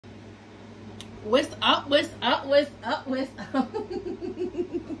What's up? What's up? What's up? What's up?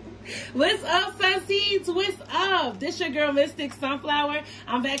 What's up, Sun Seeds? What's up? This your girl, Mystic Sunflower.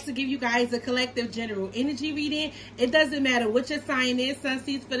 I'm back to give you guys a collective general energy reading. It doesn't matter what your sign is, Sun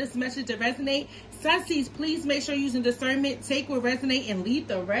Seeds, for this message to resonate. Sun Seeds, please make sure you're using discernment. Take what resonates and leave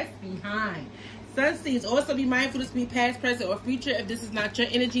the rest behind. Sun Seeds, also be mindful this be past, present, or future. If this is not your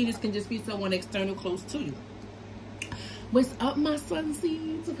energy, this can just be someone external close to you. What's up, my Sun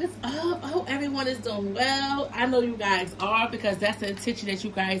Seeds? What's up? I hope everyone is doing well. I know you guys are, because that's the intention that you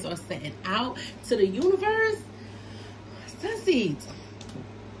guys are setting out to the universe. Sun Seeds,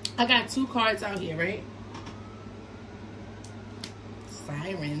 I got two cards out here, right?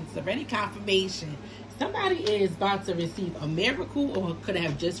 Sirens, already confirmation. Somebody is about to receive a miracle or could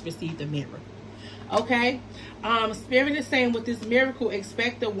have just received a miracle. Okay? Spirit is saying with this miracle,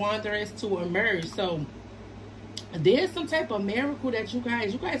 expect the wanderers to emerge. So there's some type of miracle that you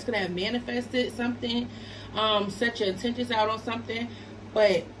guys could have manifested something, set your intentions out on something.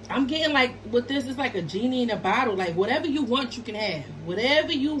 But I'm getting like with this, it's like a genie in a bottle. Like whatever you want, you can have.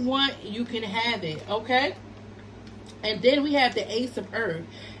 Whatever you want, you can have it. Okay? And then we have the Ace of Earth.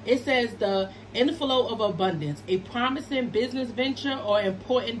 It says the inflow of abundance, a promising business venture or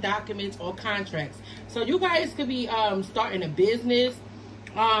important documents or contracts. So you guys could be starting a business.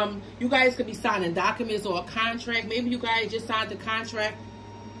 You guys could be signing documents or a contract. Maybe you guys just signed a contract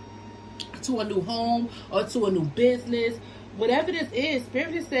to a new home or to a new business. Whatever this is,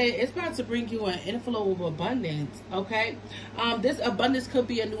 Spirit is saying it's about to bring you an inflow of abundance. Okay? This abundance could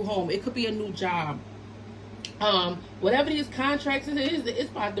be a new home. It could be a new job. Whatever these contracts is,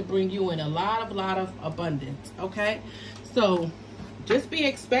 it's about to bring you in a lot of abundance. Okay? So just be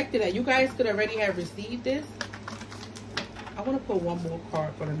expected that you guys could already have received this. I want to put one more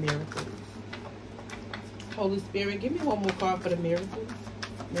card for the miracles. Holy Spirit, give me one more card for the miracles.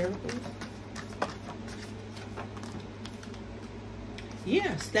 Miracles.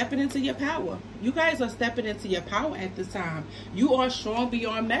 Yeah, stepping into your power. You guys are stepping into your power at this time. You are strong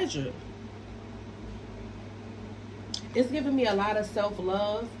beyond measure. It's giving me a lot of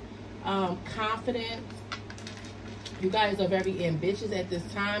self-love, confidence. You guys are very ambitious at this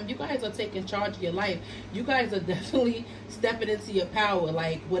time. You guys are taking charge of your life. You guys are definitely stepping into your power.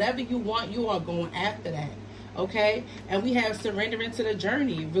 Like, whatever you want, you are going after that. Okay? And we have surrendering to the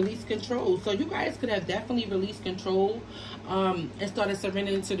journey, release control. So you guys could have definitely released control and started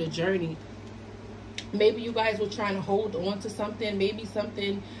surrendering to the journey. Maybe you guys were trying to hold on to something. Maybe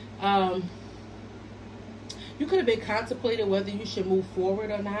something... you could have been contemplating whether you should move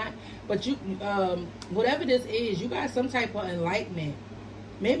forward or not. But you, whatever this is, you got some type of enlightenment.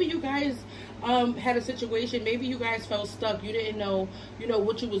 Maybe you guys had a situation. Maybe you guys felt stuck. You didn't know,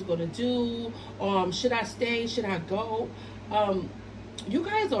 what you was going to do. Should I stay? Should I go? You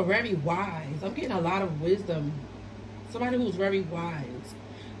guys are very wise. I'm getting a lot of wisdom. Somebody who's very wise.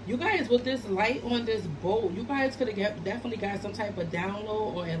 You guys, with this light on this boat, you guys could have definitely got some type of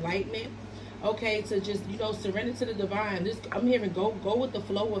download or enlightenment. Okay, to just, surrender to the divine. I'm hearing go with the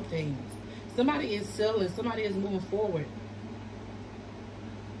flow of things. Somebody is sailing. Somebody is moving forward.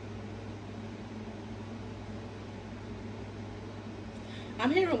 I'm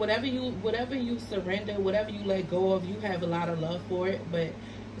hearing whatever you surrender, whatever you let go of, you have a lot of love for it. But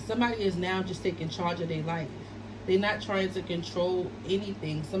somebody is now just taking charge of their life. They're not trying to control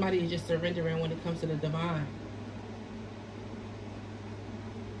anything. Somebody is just surrendering when it comes to the divine.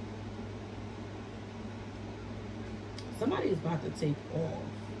 Somebody is about to take off.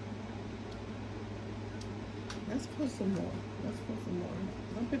 Let's put some more.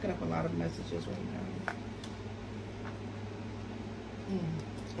 I'm picking up a lot of messages right now.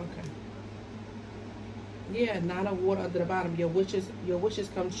 Okay. Yeah, 9 of water under the bottom. Your wishes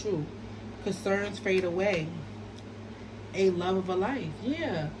come true. Concerns fade away. A love of a life.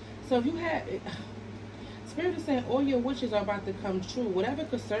 Yeah. So if you had... Spirit is saying all your wishes are about to come true. Whatever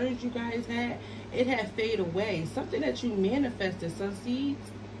concerns you guys had, it had faded away. Something that you manifested, Sun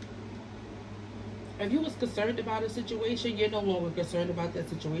Seeds. If you was concerned about a situation, you're no longer concerned about that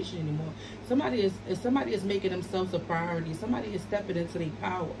situation anymore. Somebody is making themselves a priority. Somebody is stepping into their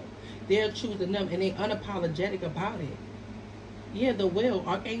power. They're choosing them, and they're unapologetic about it. Yeah, the will,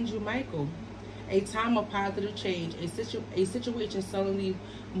 Archangel Michael. A time of positive change. A situation suddenly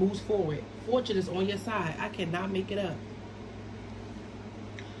moves forward. Fortune is on your side. I cannot make it up.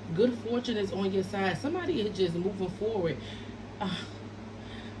 Good fortune is on your side. Somebody is just moving forward.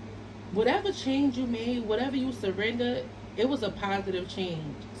 Whatever change you made, whatever you surrendered, it was a positive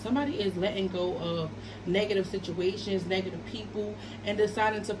change. Somebody is letting go of negative situations, negative people, and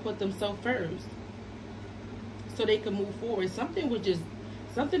deciding to put themselves first so they can move forward. Something was just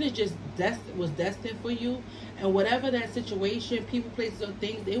Something is just was destined for you. And whatever that situation, people, places, or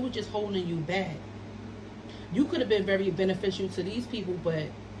things, they were just holding you back. You could have been very beneficial to these people, but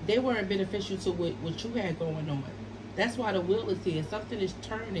they weren't beneficial to what you had going on. That's why the wheel is here. Something is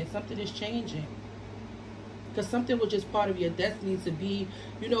turning. Something is changing. Because something was just part of your destiny to be,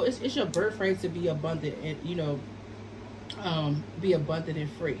 you know, it's your birthright to be abundant and, you know, be abundant and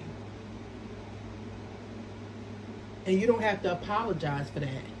free. And you don't have to apologize for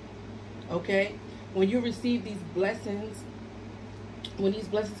that. Okay? When you receive these blessings, when these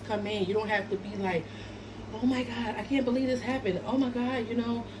blessings come in, you don't have to be like, oh my God, I can't believe this happened. Oh my God, you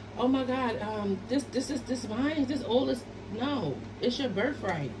know, oh my God, this is mine, this all this. No, it's your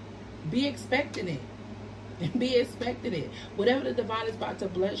birthright. Be expecting it. Be expecting it. Whatever the divine is about to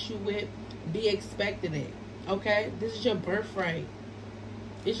bless you with, be expecting it. Okay? This is your birthright.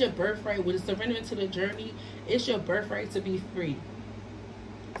 It's your birthright. With surrendering to the journey, it's your birthright to be free.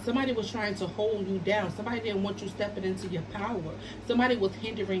 Somebody was trying to hold you down. Somebody didn't want you stepping into your power. Somebody was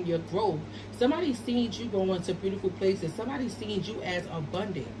hindering your growth. Somebody seen you going to beautiful places. Somebody seen you as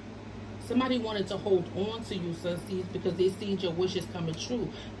abundant. Somebody wanted to hold on to you, Sunseeds, because they seen your wishes coming true.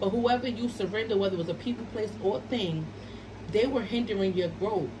 But whoever you surrender, whether it was a people, place, or thing, they were hindering your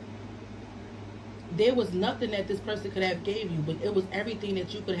growth. There was nothing that this person could have gave you, but it was everything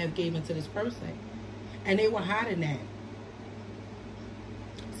that you could have given to this person. And they were hiding that.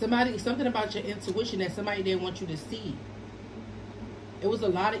 Something about your intuition that somebody didn't want you to see. It was a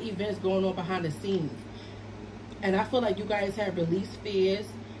lot of events going on behind the scenes. And I feel like you guys have released fears,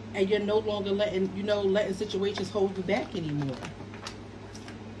 and you're no longer letting situations hold you back anymore.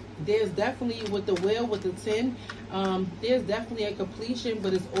 There's definitely, with the wheel, with the 10, there's definitely a completion,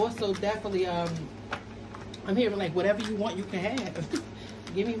 but it's also definitely, I'm hearing like whatever you want, you can have.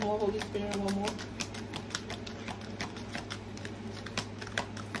 Give me more, Holy Spirit, one more.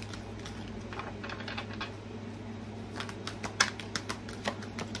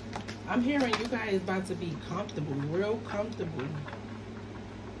 I'm hearing you guys about to be comfortable, real comfortable.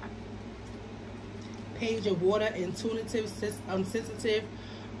 Page of water, intuitive, sensitive,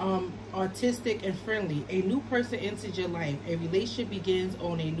 artistic, and friendly. A new person enters your life. A relationship begins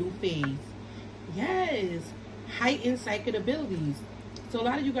on a new phase. Yes. Heightened psychic abilities. So a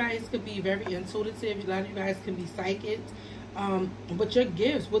lot of you guys could be very intuitive. A lot of you guys can be psychic. But your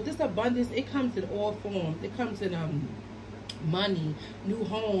gifts, with this abundance, it comes in all forms. It comes in money, new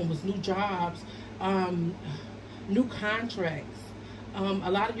homes, new jobs, new contracts.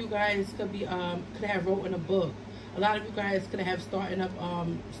 A lot of you guys could have written a book. A lot of you guys could have started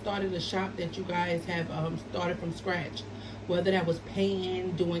a shop that you guys have started from scratch. Whether that was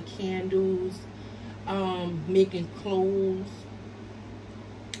painting, doing candles, making clothes,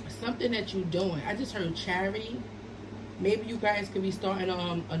 something that you're doing. I just heard charity. Maybe you guys could be starting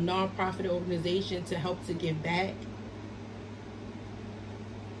a non-profit organization to help to give back.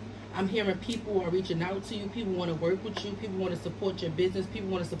 I'm hearing people are reaching out to you. People want to work with you. People want to support your business. People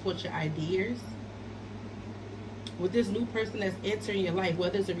want to support your ideas. With this new person that's entering your life,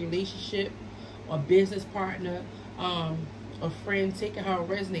 whether it's a relationship or business partner, a friend, take it how it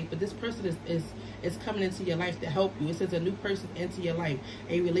resonates. But this person is coming into your life to help you. It says a new person into your life.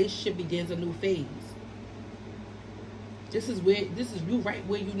 A relationship begins a new phase. This is you right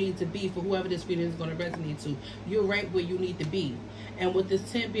where you need to be for whoever this reading is going to resonate to. You're right where you need to be. And with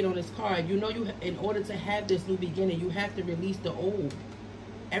this 10 being on this card, you know, in order to have this new beginning, you have to release the old.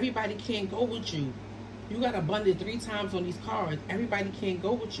 Everybody can't go with you. You got abundant 3 times on these cards. Everybody can't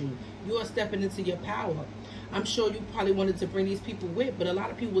go with you. You are stepping into your power. I'm sure you probably wanted to bring these people with, but a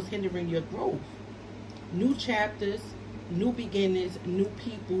lot of people was hindering your growth. New chapters, new beginnings, new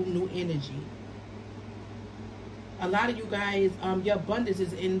people, new energy. A lot of you guys, your abundance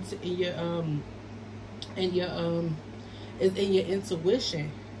is in your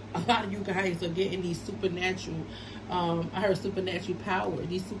intuition. A lot of you guys are getting these supernatural, I heard supernatural power,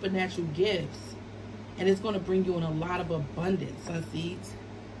 these supernatural gifts. And it's going to bring you in a lot of abundance, Sunseeds.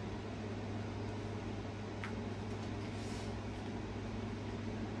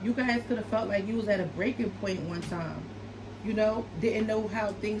 You guys could have felt like you was at a breaking point one time. You know, didn't know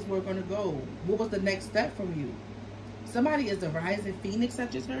how things were going to go. What was the next step from you? Somebody is a rising phoenix, I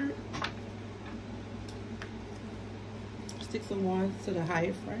just heard. 6 of Wands to the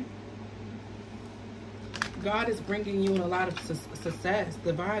higher front. God is bringing you in a lot of success.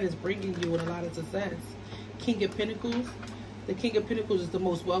 Divine is bringing you in a lot of success. King of Pentacles. The King of Pentacles is the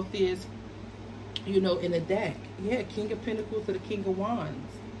most wealthiest, you know, in the deck. Yeah, King of Pentacles to the King of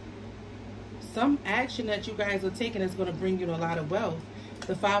Wands. Some action that you guys are taking is going to bring you in a lot of wealth.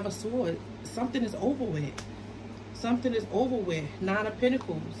 The 5 of Swords. Something is over with. Something is over with. Nine of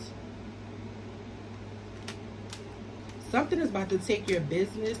Pentacles. Something is about to take your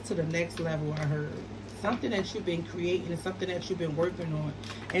business to the next level, I heard. Something that you've been creating and something that you've been working on.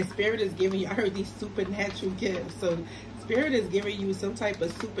 And Spirit is giving you, I heard, these supernatural gifts. So Spirit is giving you some type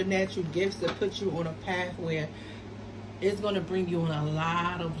of supernatural gifts to put you on a path where it's going to bring you on a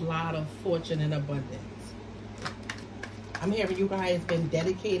lot of fortune and abundance. I'm hearing you guys been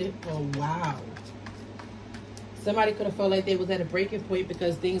dedicated for a while. Somebody could have felt like they was at a breaking point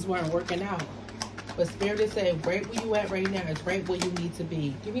because things weren't working out. But Spirit is saying, right where you at right now is right where you need to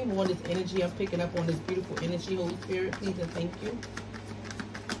be. Give me more of this energy. I'm picking up on this beautiful energy, Holy Spirit, please, and thank you.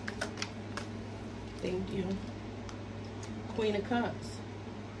 Thank you. Queen of Cups.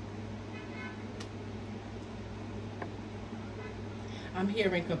 I'm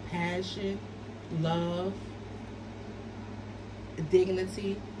hearing compassion, love,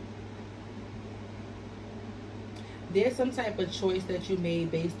 dignity. There's some type of choice that you made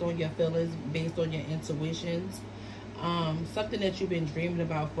based on your feelings, based on your intuitions. Something that you've been dreaming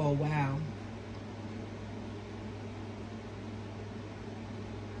about for a while.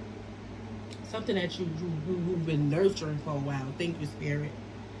 Something that you've been nurturing for a while. Thank you, Spirit.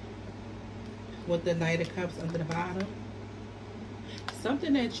 With the Knight of Cups under the bottom.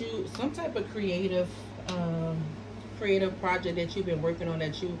 Something that you, some type of creative project that you've been working on,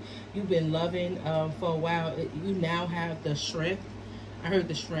 that you've been loving for a while. You now have the strength. I heard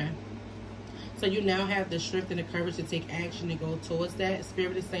the strength. So you now have the strength and the courage to take action and go towards that.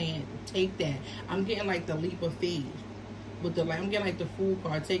 Spirit is saying, take that. I'm getting like the leap of faith. With the, I'm getting like the Fool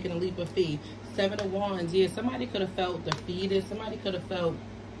card, taking a leap of faith. Seven of Wands. Yeah, somebody could have felt defeated. Somebody could have felt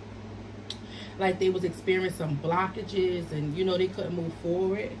like they was experiencing some blockages and, you know, they couldn't move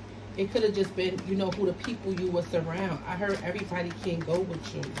forward. It could have just been, you know, who the people you were surround. I heard everybody can't go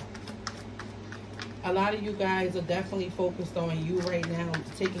with you. A lot of you guys are definitely focused on you right now,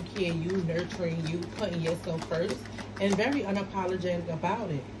 taking care of you, nurturing you, putting yourself first, and very unapologetic about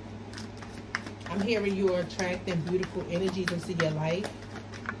it. I'm hearing you are attracting beautiful energies into your life.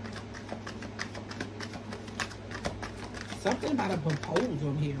 Something about a proposal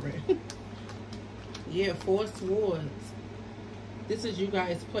I'm hearing. Yeah, Four Swords. This is you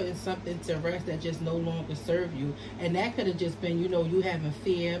guys putting something to rest that just no longer serve you. And that could have just been, you know, you having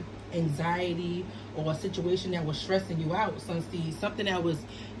fear, anxiety, or a situation that was stressing you out. Something that was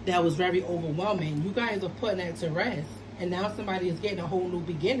very overwhelming. You guys are putting that to rest. And now somebody is getting a whole new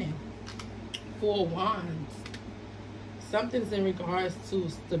beginning. Four Wands. Something's in regards to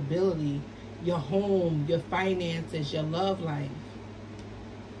stability, your home, your finances, your love life.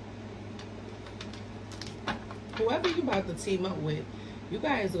 Whoever you're about to team up with, you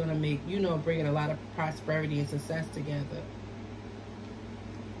guys are going to make, you know, bringing a lot of prosperity and success together.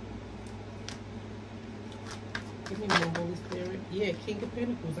 Give me more, Holy Spirit. Yeah, King of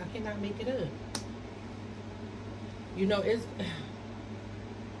Pentacles. I cannot make it up. You know, it's...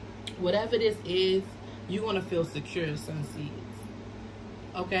 whatever this is, you're going to feel secure, Sunseeds.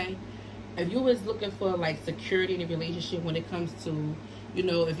 Okay? If you was looking for, like, security in a relationship when it comes to... You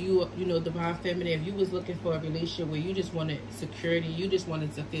know, if you know, Divine Feminine, if you was looking for a relationship where you just wanted security, you just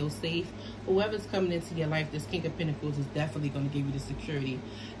wanted to feel safe, whoever's coming into your life, this King of Pentacles is definitely going to give you the security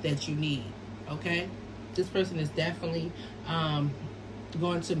that you need, okay? This person is definitely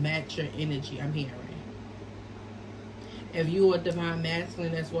going to match your energy, I'm hearing. If you are Divine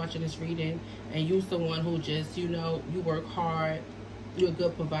Masculine that's watching this reading, and you're someone who just, you know, you work hard, you're a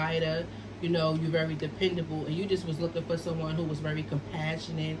good provider, you know, you're very dependable, and you just was looking for someone who was very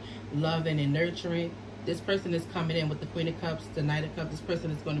compassionate, loving, and nurturing, this person is coming in with the Queen of Cups, the Knight of Cups. This person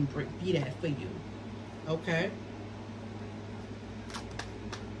is going to be that for you. Okay?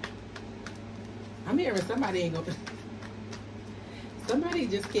 I'm hearing somebody ain't going to... Somebody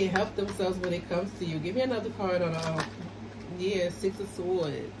just can't help themselves when it comes to you. Give me another card on... yeah, Six of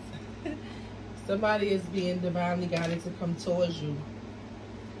Swords. Somebody is being divinely guided to come towards you.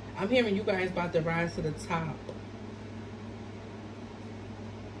 I'm hearing you guys about to rise to the top.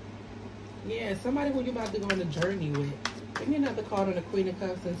 Yeah, somebody who you about to go on a journey with. Give me another card on the Queen of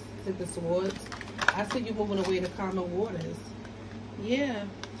Cups and Six of Swords. I see you moving away to calmer waters. Yeah,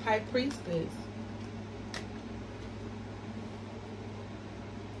 High Priestess.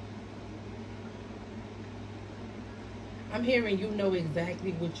 I'm hearing you know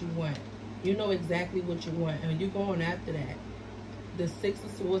exactly what you want. You know exactly what you want, and you're going after that. The Six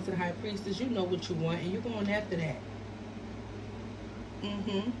of Swords and High Priestess, you know what you want, and you're going after that.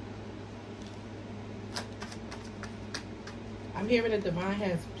 I'm hearing that Divine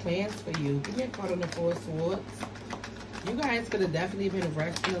has plans for you. Give me a card on the Four Swords. You guys could have definitely been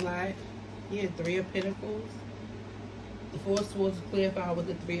resting a lot. Yeah, Three of Pentacles. The Four of Swords is clarified with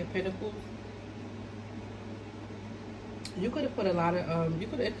the Three of Pentacles. You could have put a lot of,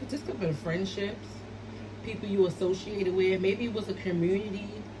 this could have been friendships, people you associated with. Maybe it was a community,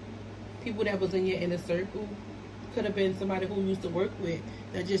 people that was in your inner circle. Could have been somebody who you used to work with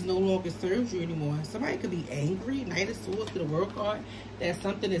that just no longer serves you anymore. Somebody could be angry. Knight of Swords to the World card. That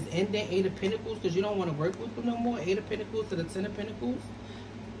something is ending. Eight of Pentacles because you don't want to work with them no more. Eight of Pentacles to the Ten of Pentacles.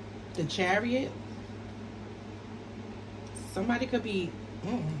 The Chariot. Somebody could be...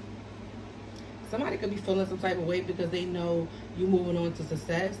 Somebody could be feeling some type of way because they know you moving on to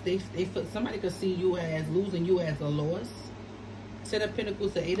success. Somebody could see you as losing you as a loss. Ten of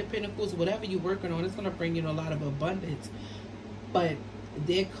Pentacles to Eight of Pentacles, whatever you're working on, it's going to bring you a lot of abundance. But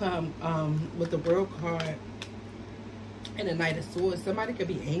there come with the World card and the Knight of Swords, somebody could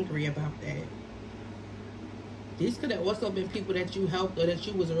be angry about that. These could have also been people that you helped or that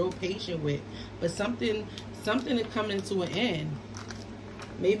you was real patient with, but something is coming to an end.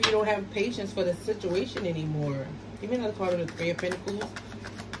 Maybe you don't have patience for the situation anymore. Give me another card of the Three of Pentacles.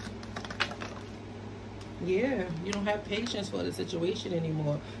 Yeah, you don't have patience for the situation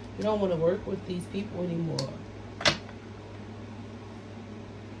anymore. You don't want to work with these people anymore.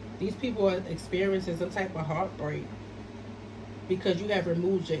 These people are experiencing some type of heartbreak because you have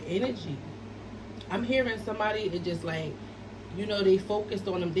removed your energy. I'm hearing somebody that just like, you know, they focused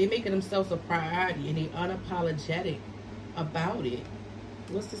on them. They making themselves a priority and they unapologetic about it.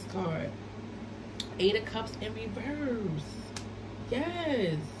 What's this card? Eight of Cups in reverse.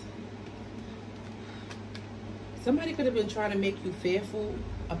 Yes. Somebody could have been trying to make you fearful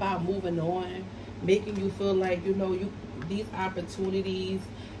about moving on, making you feel like, you know, these opportunities,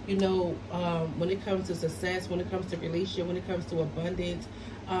 you know, when it comes to success, when it comes to relationship, when it comes to abundance,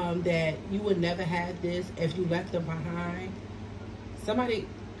 that you would never have this if you left them behind. Somebody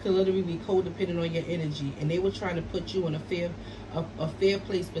could literally be codependent on your energy, and they were trying to put you in a fair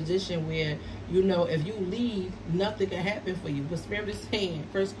place position where, you know, if you leave, nothing can happen for you. But Spirit is saying,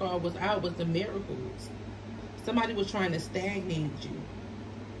 first card was out, was the miracles. Somebody was trying to stagnate you.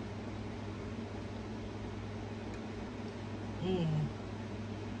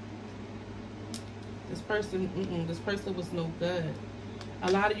 This person was no good.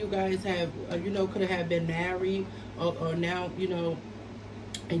 A lot of you guys have, you know, could have been married or now, you know,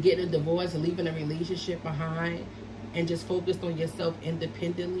 and getting a divorce and leaving a relationship behind and just focused on yourself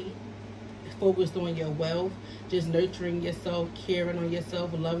independently. Focused on your wealth, just nurturing yourself, caring on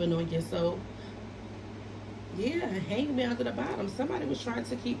yourself, loving on yourself. Yeah, Hangman to the bottom. Somebody was trying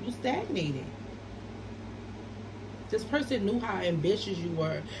to keep you stagnated. This person knew how ambitious you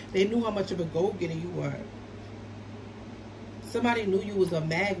were. They knew how much of a go-getter you were. Somebody knew you was a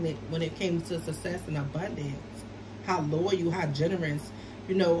magnet when it came to success and abundance. How loyal, how generous.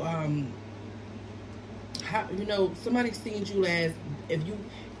 You know, somebody seen you as,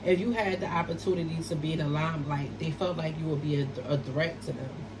 if you had the opportunity to be in the limelight, they felt like you would be a threat to them.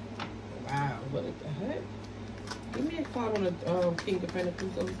 Wow, what the heck? Give me a card on the King of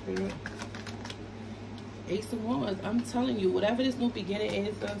Pentacles on the Spirit. Ace of Wands. I'm telling you, whatever this new beginning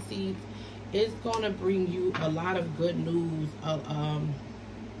is, Sunseeds, it's going to bring you a lot of good news, a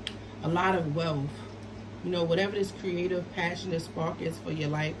lot of wealth. You know, whatever this creative, passionate spark is for your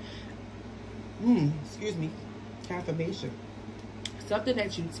life. Excuse me. Confirmation. Something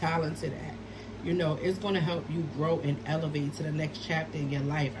that you're talented at. You know, it's going to help you grow and elevate to the next chapter in your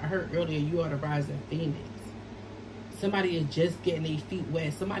life. I heard earlier you are the rising phoenix. Somebody is just getting their feet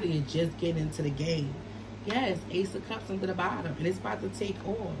wet. Somebody is just getting into the game. Yes, Ace of Cups into the bottom. And it's about to take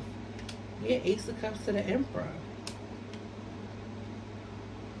off. Yeah, Ace of Cups to the Emperor.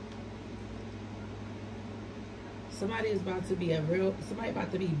 Somebody is about to be somebody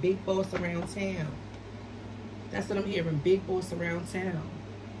about to be big boss around town. That's what I'm hearing, big boss around town.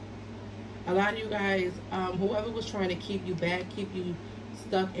 A lot of you guys, whoever was trying to keep you back, keep you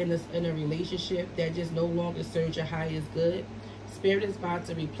stuck in a relationship that just no longer serves your highest good, Spirit is about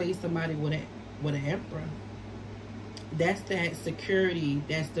to replace somebody with an Emperor. That's that security,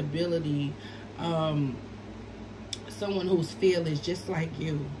 that stability, someone who's fearless just like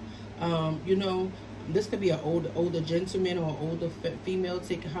you. You know, this could be an older gentleman or an older female,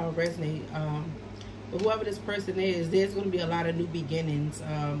 take how it resonate. But whoever this person is, there's going to be a lot of new beginnings,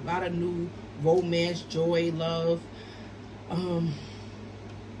 a lot of new romance, joy, love.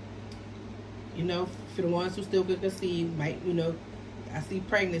 You know, for the ones who still could conceive, might, you know, I see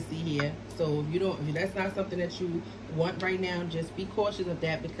pregnancy here. So if that's not something that you want right now, just be cautious of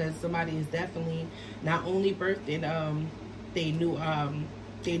that, because somebody is definitely not only birthing they new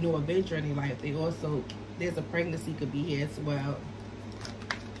adventure in their life, they also, there's a pregnancy could be here as well.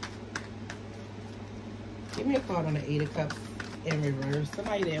 Give me a card on the 8 of Cups in reverse.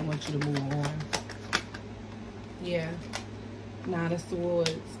 Somebody didn't want you to move on. Yeah. 9 of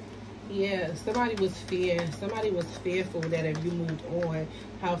Swords. Yeah, somebody was fearful that if you moved on,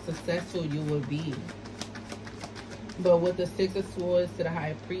 how successful you would be. But with the 6 of Swords to the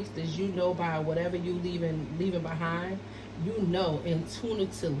High Priestess, you know by whatever you leaving behind, you know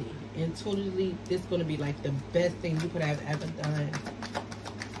intuitively, this is going to be like the best thing you could have ever done.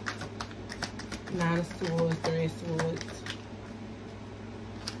 9 of Swords, 3 of Swords.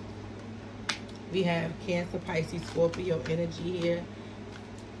 We have Cancer, Pisces, Scorpio energy here.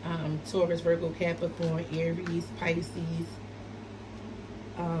 Taurus, Virgo, Capricorn, Aries, Pisces.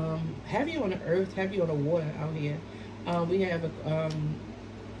 Heavy on the earth, heavy on the water out here. We have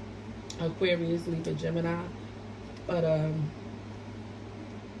Aquarius, Libra, Gemini. But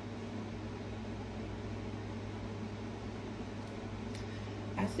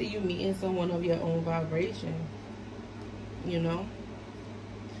I see you meeting someone of your own vibration, you know.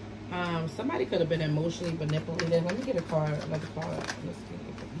 Somebody could have been emotionally manipulated. Let me get a card, another card. Let's get it.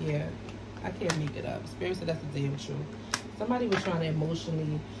 Yeah, I can't make it up. Spirit said that's the damn truth. Somebody was trying to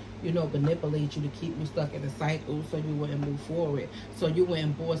emotionally, you know, manipulate you to keep you stuck in a cycle so you wouldn't move forward. So you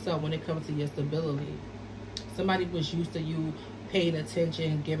wouldn't boss up when it comes to your stability. Somebody was used to you paying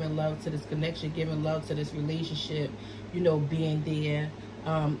attention, giving love to this connection, giving love to this relationship, you know, being there.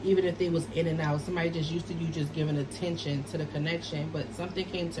 Even if they was in and out, somebody just used to you just giving attention to the connection, but something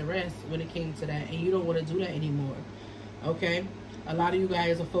came to rest when it came to that, and you don't want to do that anymore. Okay, a lot of you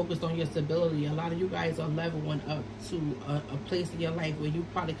guys are focused on your stability. A lot of you guys are leveling up to a place in your life where you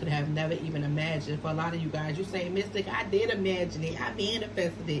probably could have never even imagined. For a lot of you guys, you say, Mystic, I did imagine it, I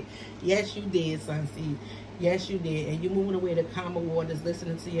manifested it. Yes, you did, Sunseed. Yes, you did. And you're moving away to calmer waters,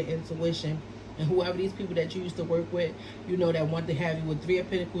 listening to your intuition. And whoever these people that you used to work with, you know, that want to have you with 3 of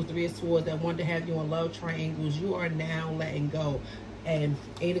Pentacles, 3 of Swords, that want to have you in love triangles, you are now letting go. And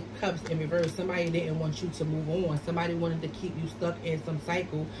 8 of Cups in reverse, somebody didn't want you to move on. Somebody wanted to keep you stuck in some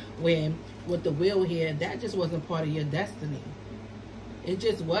cycle when, with the wheel here, that just wasn't part of your destiny. It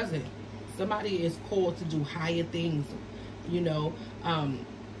just wasn't. Somebody is called to do higher things, you know,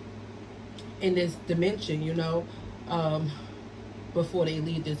 in this dimension, you know, before they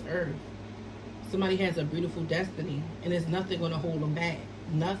leave this earth. Somebody has a beautiful destiny, and there's nothing going to hold them back.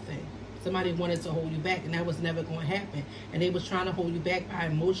 Nothing. Somebody wanted to hold you back, and that was never going to happen. And they was trying to hold you back by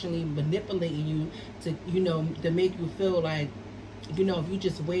emotionally manipulating you to, you know, to make you feel like, you know, if you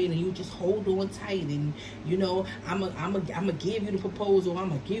just wait and you just hold on tight, and, you know, I'm gonna give you the proposal, I'm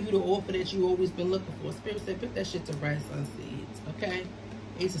gonna give you the offer that you always been looking for. Spirit said, put that shit to rest, Sunseeds. Okay?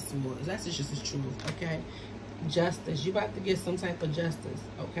 Ace of Swords. That's just the truth. Okay? Justice. You about to get some type of justice.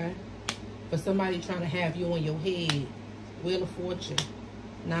 Okay? For somebody trying to have you on your head. Wheel of Fortune.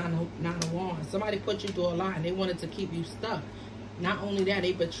 9 of Wands. Somebody put you through a lot and they wanted to keep you stuck. Not only that,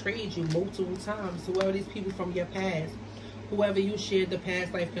 they betrayed you multiple times. Whoever these people from your past, whoever you shared the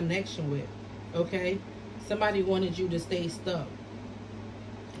past life connection with. Okay? Somebody wanted you to stay stuck.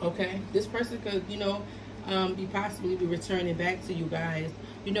 Okay? This person could, you know, possibly be returning back to you guys,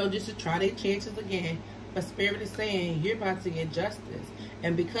 you know, just to try their chances again. But Spirit is saying you're about to get justice.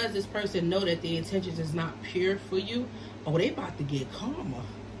 And because this person know that the intentions is not pure for you, oh, they about to get karma.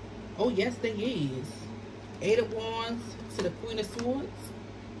 Oh, yes, they is. 8 of Wands to the Queen of Swords.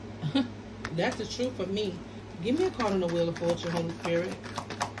 That's the truth for me. Give me a card on the Wheel of Fortune, Holy Spirit.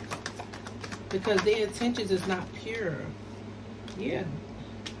 Because their intentions is not pure. Yeah.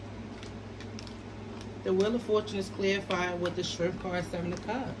 The Wheel of Fortune is clarified with the Shrimp card, 7 of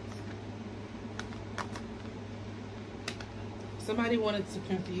Cups. Somebody wanted to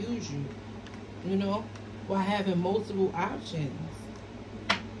confuse you, you know, while having multiple options.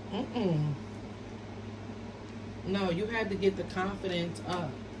 No, you had to get the confidence up,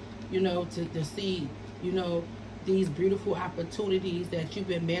 you know, to see, you know, these beautiful opportunities that you've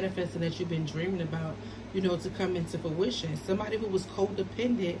been manifesting, that you've been dreaming about, you know, to come into fruition. Somebody who was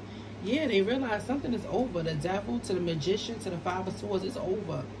codependent, yeah, they realized something is over. The Devil to the Magician to the 5 of Swords is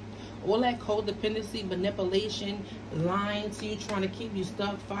over. All that codependency, manipulation, lying to you, trying to keep you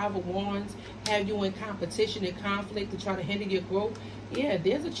stuck, 5 of Wands, have you in competition and conflict to try to hinder your growth. Yeah,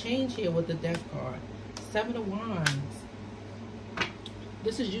 there's a change here with the Death card. 7 of Wands.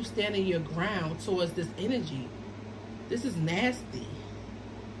 This is you standing your ground towards this energy. This is nasty.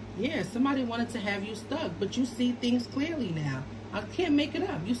 Yeah, somebody wanted to have you stuck, but you see things clearly now. I can't make it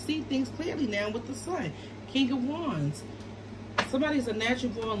up. You see things clearly now with the Sun. King of Wands. Somebody's a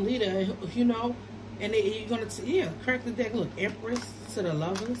natural born leader, you know, and you're going to, yeah, crack the deck. Look, Empress to the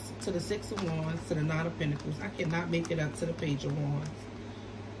Lovers, to the 6 of Wands, to the 9 of Pentacles. I cannot make it up to the Page of Wands.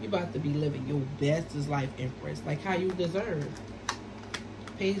 You about to be living your bestest life, Empress, like how you deserve.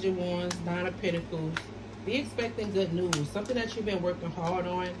 Page of Wands, Nine of Pentacles. Be expecting good news, something that you've been working hard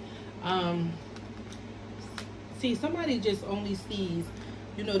on. See, somebody just only sees,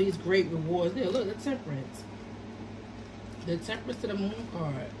 you know, these great rewards. There, look, the Temperance. The Temperance to the Moon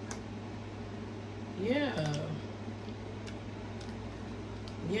card. Yeah.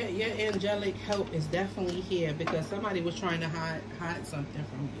 Yeah, your angelic help is definitely here because somebody was trying to hide something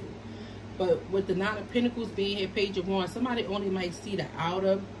from you. But with the Nine of Pentacles being here, Page of Wands, somebody only might see the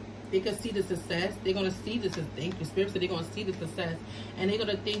outer. They can see the success. They're going to see this. Thank you, Spirit. So they're going to see the success. And they're going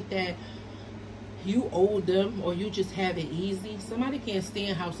to think that you owe them or you just have it easy. Somebody can't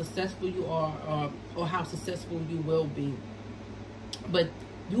stand how successful you are or how successful you will be. But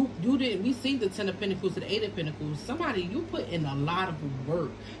you didn't. We see the Ten of Pentacles and the Eight of Pentacles. Somebody, you put in a lot of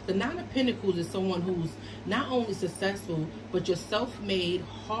work. The Nine of Pentacles is someone who's not only successful, but you're self-made,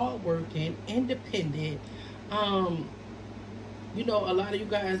 hardworking, independent. You know, a lot of you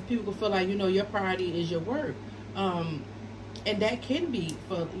guys, people feel like, you know, your priority is your work. And that can be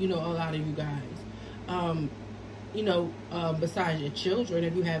for, you know, a lot of you guys. You know, besides your children,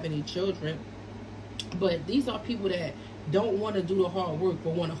 if you have any children. But these are people that don't want to do the hard work,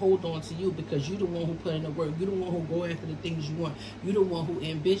 but want to hold on to you because you're the one who put in the work. You're the one who go after the things you want. You're the one who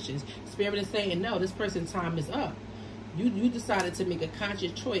ambitious. Spirit is saying, no, this person's time is up. You decided to make a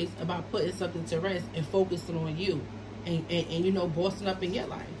conscious choice about putting something to rest and focusing on you. And you know, bossing up in your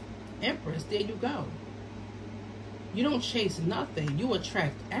life. Empress, there you go. You don't chase nothing. You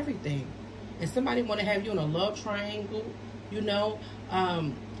attract everything. And somebody want to have you in a love triangle, you know,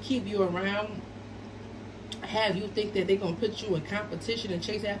 keep you around, have you think that they're going to put you in competition and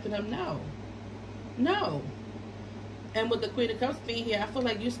chase after them. No. And with the Queen of Cups being here, I feel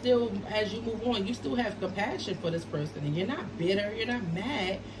like you still, as you move on, you still have compassion for this person. And you're not bitter. You're not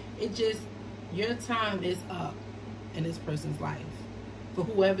mad. It just, your time is up in this person's life. For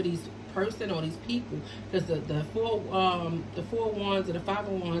whoever these person or these people. Because the four wands or the Five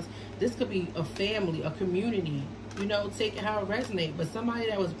of Wands, this could be a family, a community. You know, take it how it resonates. But somebody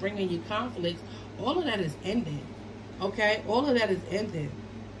that was bringing you conflicts, all of that is ending. Okay? All of that is ending.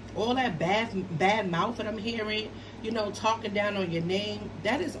 All that bad mouth that I'm hearing, you know, talking down on your name,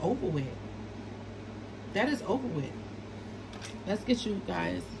 that is over with. That is over with. Let's get you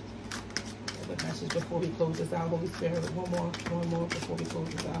guys a message before we close this out. Holy Spirit, one more before we close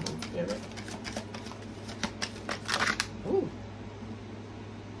this out. Holy Spirit. Ooh.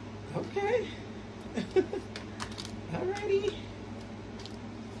 Okay. Alrighty.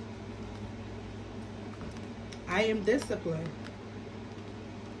 I am disciplined.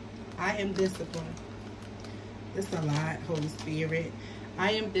 I am disciplined. This is a lot, Holy Spirit.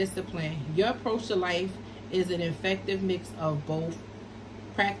 I am disciplined. Your approach to life is an effective mix of both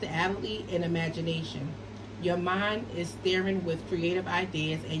practicality and imagination. Your mind is staring with creative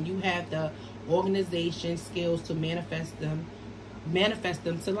ideas, and you have the organization skills to manifest them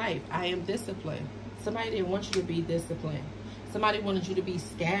to life. I am disciplined. Somebody didn't want you to be disciplined. Somebody wanted you to be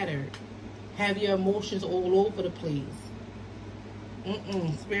scattered. Have your emotions all over the place.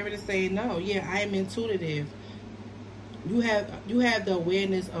 Spirit is saying no. Yeah, I am intuitive. You have the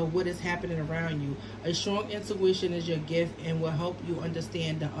awareness of what is happening around you. A strong intuition is your gift and will help you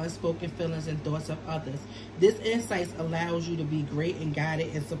understand the unspoken feelings and thoughts of others. This insight allows you to be great and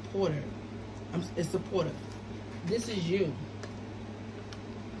guided and supportive. It's supportive. This is you.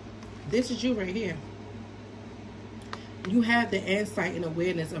 This is you right here. You have the insight and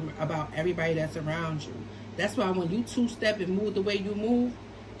awareness about everybody that's around you. That's why when you two-step and move the way you move,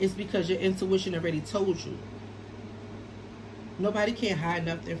 it's because your intuition already told you. Nobody can hide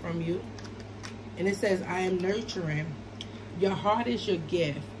nothing from you. And it says, I am nurturing. Your heart is your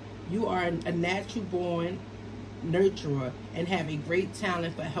gift. You are a natural born nurturer and have a great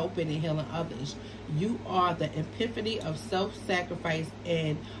talent for helping and healing others. You are the epiphany of self-sacrifice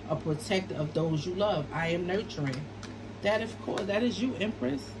and a protector of those you love. I am nurturing. That, of course, that is you,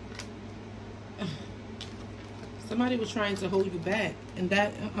 Empress. Somebody was trying to hold you back, and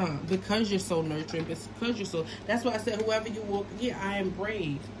that because you're so nurturing, because you're so. That's why I said, whoever you walk, yeah, I am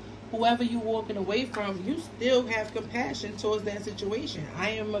brave. Whoever you walking away from, you still have compassion towards that situation. I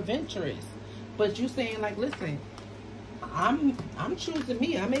am adventurous, but you saying like, listen, I'm choosing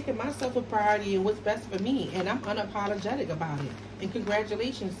me. I'm making myself a priority and what's best for me, and I'm unapologetic about it. And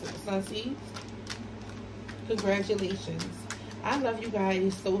congratulations, Sunseeds. Congratulations. I love you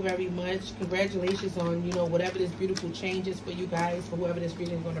guys so very much. Congratulations on, you know, whatever this beautiful change is for you guys, for whoever this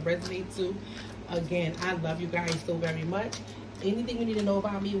reading is going to resonate to. Again, I love you guys so very much. Anything you need to know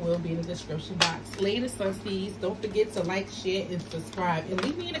about me will be in the description box. Later, Sunseeds, don't forget to like, share, and subscribe. And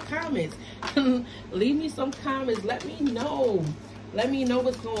leave me in the comments. Leave me some comments. Let me know. Let me know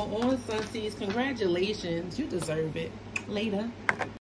what's going on, Sunseeds. Congratulations. You deserve it. Later.